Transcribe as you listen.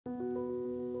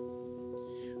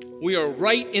We are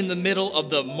right in the middle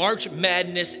of the March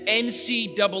Madness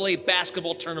NCAA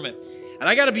basketball tournament. And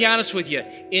I gotta be honest with you,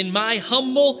 in my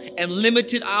humble and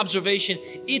limited observation,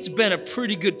 it's been a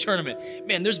pretty good tournament.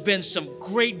 Man, there's been some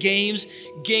great games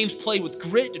played with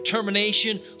grit,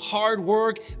 determination, hard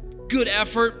work, good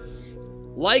effort.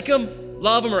 Like him,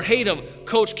 love him, or hate him,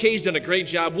 Coach K's done a great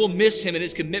job. We'll miss him and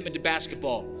his commitment to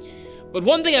basketball. But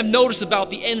one thing I've noticed about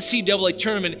the NCAA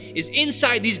tournament is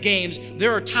inside these games,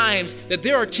 there are times that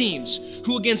there are teams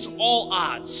who against all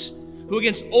odds, who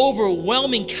against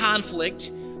overwhelming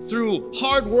conflict, through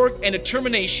hard work and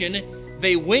determination,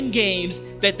 they win games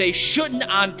that they shouldn't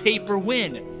on paper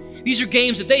win. These are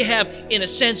games that they have, in a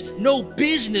sense, no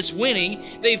business winning.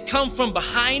 They've come from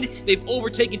behind, they've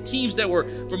overtaken teams that were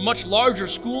from much larger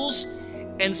schools,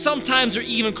 and sometimes they're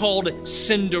even called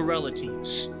Cinderella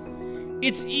teams.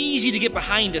 It's easy to get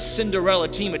behind a Cinderella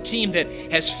team, a team that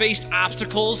has faced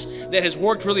obstacles, that has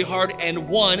worked really hard and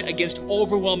won against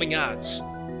overwhelming odds.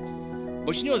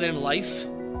 But you know that in life,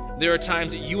 there are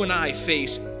times that you and I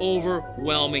face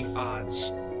overwhelming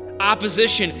odds.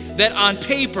 Opposition that on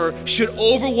paper should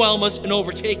overwhelm us and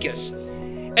overtake us.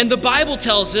 And the Bible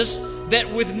tells us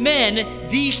that with men,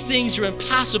 these things are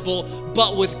impossible,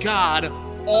 but with God,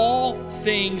 all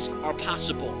things are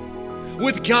possible.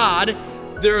 With God,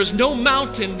 there is no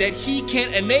mountain that He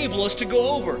can't enable us to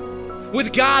go over.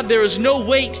 With God, there is no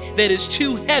weight that is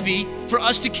too heavy for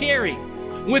us to carry.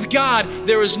 With God,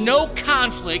 there is no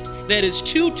conflict that is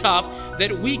too tough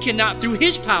that we cannot, through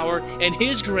His power and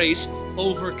His grace,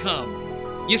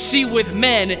 overcome. You see, with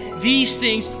men, these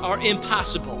things are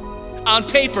impossible. On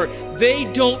paper, they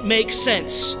don't make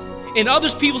sense. In other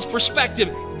people's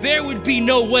perspective, there would be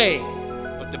no way.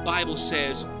 But the Bible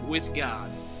says, with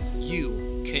God,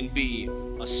 you can be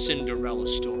a Cinderella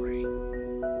story.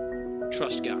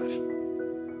 Trust God.